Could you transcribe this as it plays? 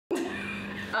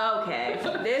Okay,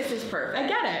 this is perfect. I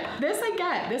get it. This I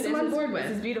get. This I'm on board with.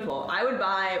 This is beautiful. I would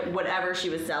buy whatever she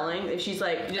was selling. If she's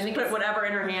like, just put whatever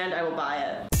in her hand, I will buy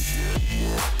it.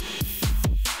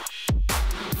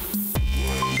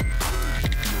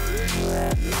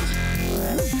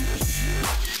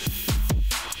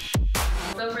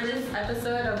 So for this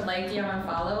episode of Like, DM,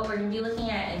 Unfollow, we're going to be looking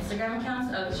at Instagram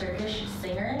accounts of Turkish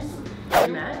singers.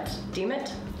 Demet?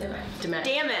 Demet.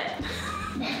 Damn it.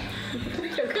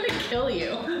 I'm gonna kill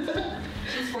you.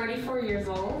 She's 44 years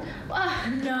old.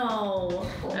 No.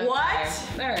 Okay. What?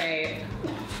 Alright.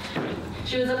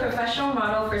 She was a professional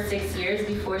model for 6 years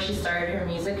before she started her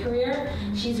music career.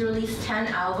 She's released 10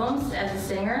 albums as a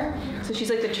singer. So she's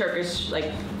like the Turkish,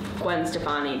 like Gwen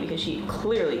Stefani, because she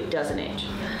clearly doesn't age.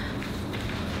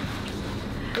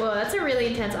 Whoa, that's a really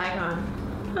intense icon.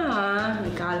 Aw, oh my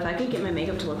God, if I could get my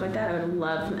makeup to look like that, I would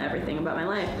love everything about my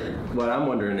life. What I'm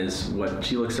wondering is what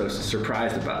she looks so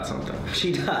surprised about something.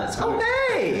 She does. Oh,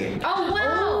 hey! Oh,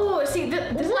 wow. Oh, see,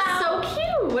 this is so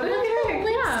cute. What Look at her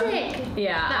lipstick.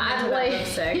 Yeah, I'm like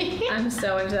lipstick. I'm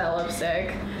so into that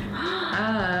lipstick.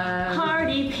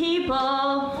 Party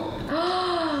people.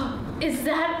 Is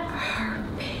that her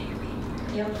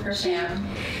baby? Yep, her fam.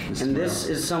 And this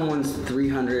is someone's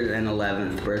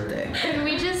 311th birthday. Can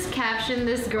we just caption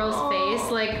this girl's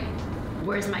face like,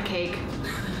 where's my cake?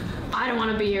 I don't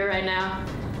want to be here right now.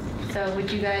 So would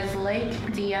you guys like,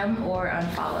 DM, or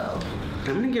unfollow?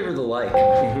 I'm gonna give her the like.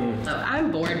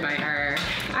 I'm bored by her.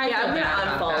 I'm gonna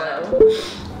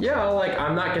unfollow. Yeah,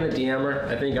 I'm not gonna DM her.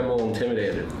 I think I'm a little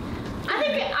intimidated. I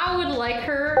think I would like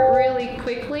her really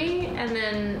quickly and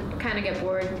then kind of get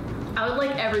bored. I would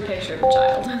like every picture of the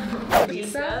child.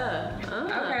 Lisa.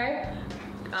 Okay.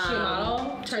 She a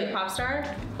model, turned pop star.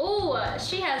 Oh,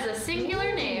 she has a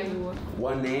singular name.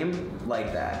 One name,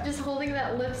 like that. Just holding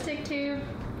that lipstick tube.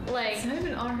 Like, It's not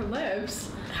even on her lips.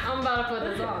 I'm about to put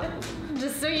this on.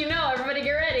 Just so you know, everybody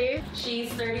get ready. She's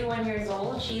 31 years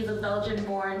old. She's a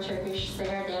Belgian-born Turkish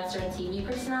singer, dancer, and TV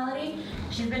personality.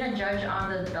 She's been a judge on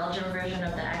the Belgian version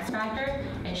of The X Factor,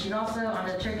 and she's also on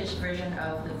the Turkish version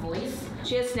of The Voice.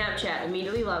 She has Snapchat.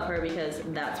 Immediately love her because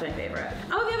that's my favorite.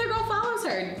 Oh, the other girl follows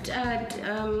her.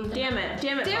 Damn it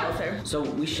follows her. So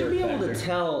we should be able to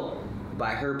tell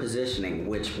by her positioning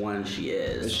which one she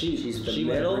is. She's the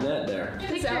middle. Went brunette there.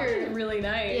 This outfit really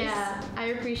nice. Yeah, I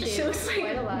appreciate She it looks like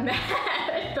quite a lot.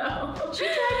 mad though. She's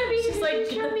trying to be. She's like,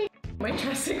 she's trying to be. my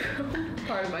dressing room.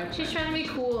 Part of my. She's trying to be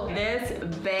cool. This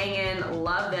bangin',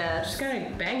 love this. She's got a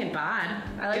banging bod.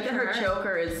 I like Good that for her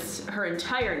choker is her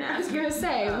entire I was neck. gonna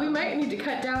say we might need to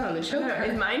cut down on the choker.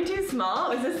 Is mine too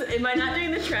small? Am I not doing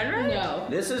the trend right? No.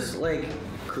 This is like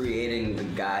creating the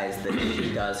guys that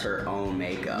she does her own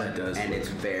makeup. That does and look- it's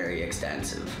very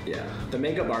extensive. Yeah. The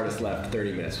makeup artist left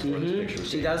 30 minutes before this picture was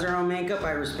She taken. does her own makeup.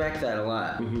 I respect that a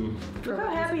lot. Look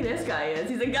how happy this guy is.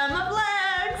 He's like, got my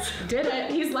flags. Did it?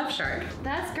 He's left shark.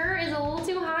 That skirt is a little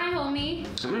too high, homie.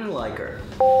 I'm gonna like her.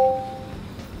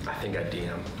 I think I'd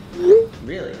DM.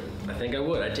 Really? I think I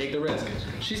would. I'd take the risk.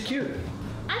 She's cute.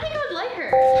 I think I would like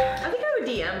her. I think I would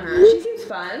DM her. She seems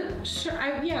fun. Sure.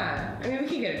 Yeah. I mean, we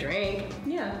could get a drink,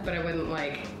 Yeah. but I wouldn't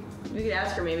like. We could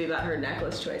ask her maybe about her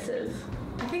necklace choices.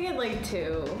 I think I'd like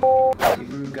two.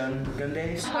 Ebru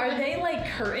Gundes? Are they like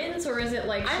curtains, or is it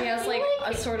like she I has feel like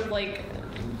like- a sort of like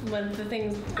when the thing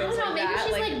I goes don't know, like maybe that,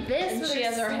 she's like this and with she her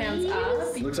has her hands up.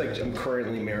 sleeves. Looks like I'm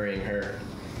currently marrying her.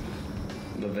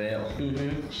 The veil.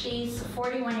 She's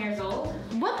 41 years old.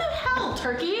 What the hell,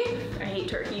 Turkey? I hate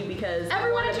Turkey because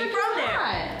Everyone I in wanna be Turkey's from there.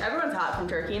 hot. Everyone's hot from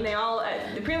Turkey, and they all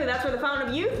apparently that's where the fountain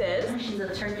of youth is. She's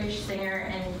a Turkish singer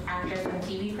and actress and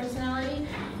TV personality.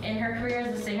 In her career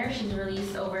as a singer, she's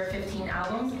released over 15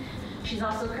 albums. She's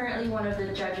also currently one of the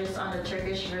judges on the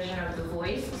Turkish version of The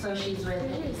Voice, so she's with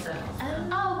Hadise.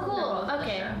 Oh, cool.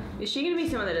 Okay. Is she gonna be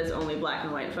someone that does only black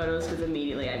and white photos? Because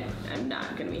immediately I'm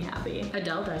not gonna be happy.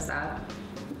 Adele does that.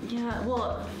 Yeah,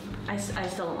 well, I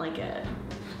still don't like it.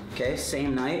 Okay,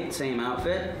 same night, same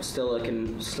outfit, still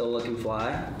looking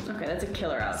fly. Okay, that's a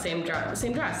killer outfit. Same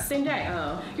dress, same day.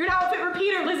 Oh. You're an outfit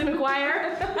repeater, Lizzie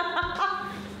McGuire.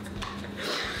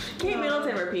 Kate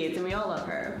Middleton repeats, and we all love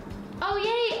her. Oh,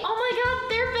 yay. Oh, my God.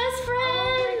 They're best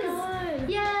friends.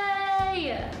 Oh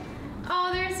Yay.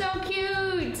 Oh, they're so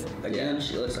cute. Again,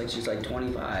 she looks like she's like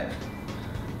 25.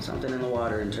 Something in the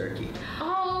water in Turkey.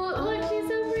 Oh, look, she's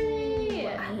so pretty.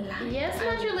 Yes,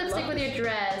 match your lipstick with your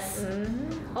dress.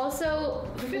 Also,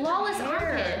 flawless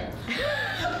armpit.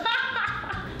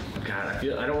 God,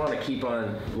 I don't want to keep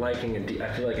on liking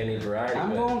I feel like I need variety. I'm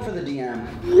but going for the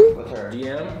DM with her.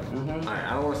 DM? Alright,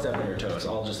 I don't want to step on your toes.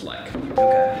 I'll just like.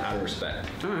 Okay. Out of respect.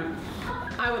 Alright.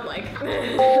 I would like.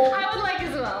 I would like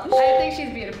as well. I think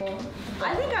she's beautiful.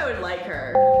 I think I would like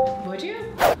her. Would you?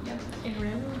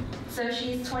 Irem. So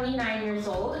she's 29 years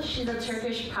old. She's a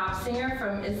Turkish pop singer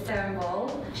from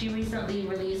Istanbul. She recently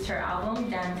released her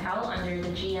album Dantel under the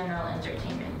GNL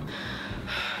Entertainment.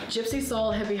 Gypsy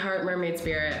soul, hippie heart, mermaid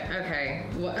spirit. Okay.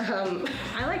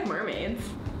 I like mermaids.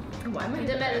 Why am I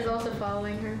Demet is also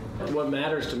following her. What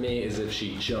matters to me is if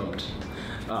she jumped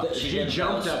up. She She did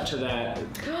jumped post. up to that.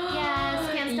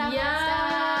 Yes, can't stop,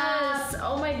 Yes.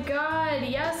 Oh my god.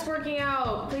 Yes, working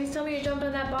out. Please tell me you jumped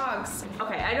in that box.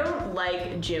 Okay, I don't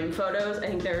like gym photos. I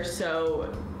think they're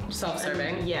so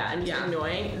Self-serving. Yeah, and just Yeah.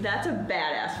 annoying. That's a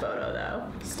badass photo though.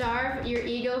 Starve your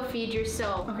ego, feed your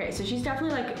soul. Okay, so she's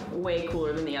definitely like way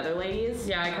cooler than the other ladies.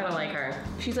 Yeah, I kind of like her.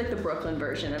 She's like the Brooklyn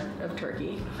version of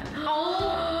Turkey.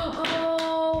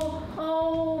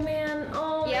 Oh man.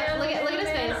 Oh Yeah, man. look at his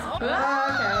face.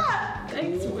 Ah, okay.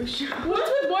 Thanks. What's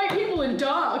with white people and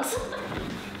dogs?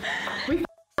 We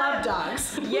love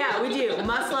dogs. Yeah, we do.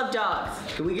 Must love dogs.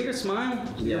 Can we get a smile?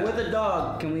 You're Yeah. with a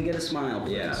dog. Can we get a smile,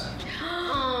 please? Yeah.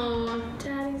 Oh,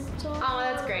 Daddy's dog. oh,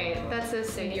 that's great. That's so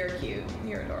sweet. You're cute.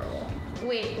 You're adorable.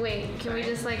 Wait. Can we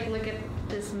just like look at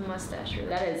this mustache? Really?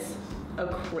 That is a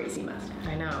crazy mustache.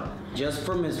 I know. Just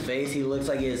from his face, he looks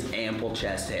like he has ample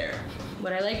chest hair.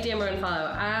 Would I like DM or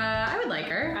unfollow? I would like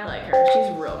her. I like her. She's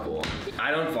real cool. I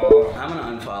don't follow. I'm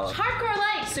gonna unfollow. Hardcore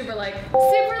like. Super like.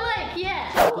 Super like. Yeah.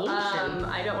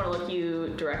 I don't want to look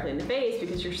you directly in the face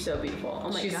because you're so beautiful. Oh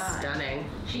my She's god. stunning.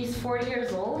 She's 40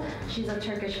 years old. She's a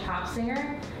Turkish pop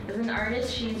singer. As an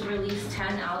artist, she's released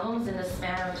 10 albums in the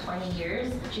span of 20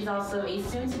 years. She's also a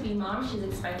soon-to-be mom. She's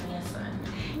expecting a son.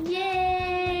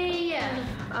 Yay.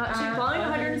 She's following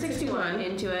 161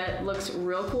 into it. Looks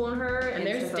real cool in her. And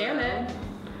there's Insta photo. Demet.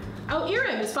 Oh,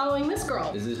 Irem is following this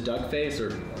girl. Is this duck face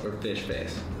or fish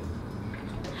face?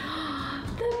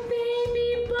 The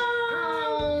baby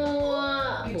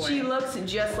Oh. She looks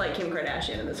just like Kim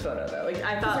Kardashian in this photo though. Like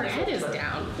I thought Her this head was- is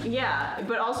down. Yeah,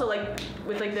 but also like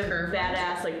with like the Curve.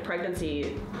 badass like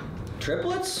pregnancy.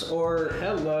 Triplets or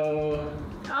Hello.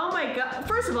 Oh my god.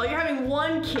 First of all, you're having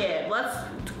one kid. Let's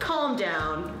calm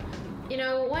down. You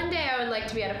know, one day I would like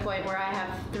to be at a point where I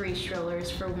have 3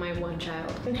 strollers for my one child.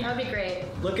 That would be great.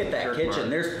 look at that Jerk kitchen.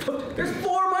 mark. There's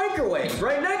 4 microwaves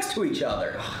right next to each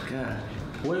other. Oh god.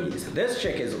 What is this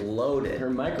chick is loaded. Her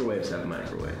microwaves have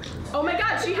microwaves. Oh my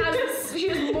god, she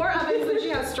has more ovens than she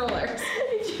has strollers.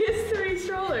 She has 3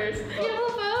 strollers.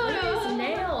 Beautiful Look at these photo.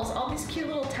 nails, all these cute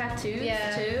little tattoos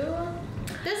Yeah.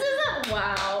 too. This is a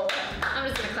wow. I'm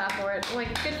just gonna clap for it. Like,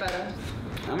 good photo.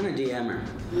 I'm gonna DM her.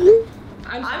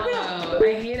 I'm gonna-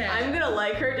 I hate it. I'm gonna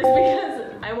like her just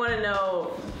because I want to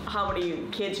know how many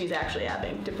kids she's actually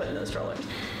having to put in those strollers.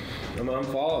 I'm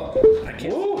unfollow. I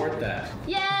can't support that.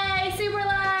 Yay, super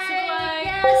like. Super like.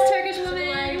 Yes, Turkish woman. Super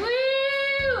like. Woo!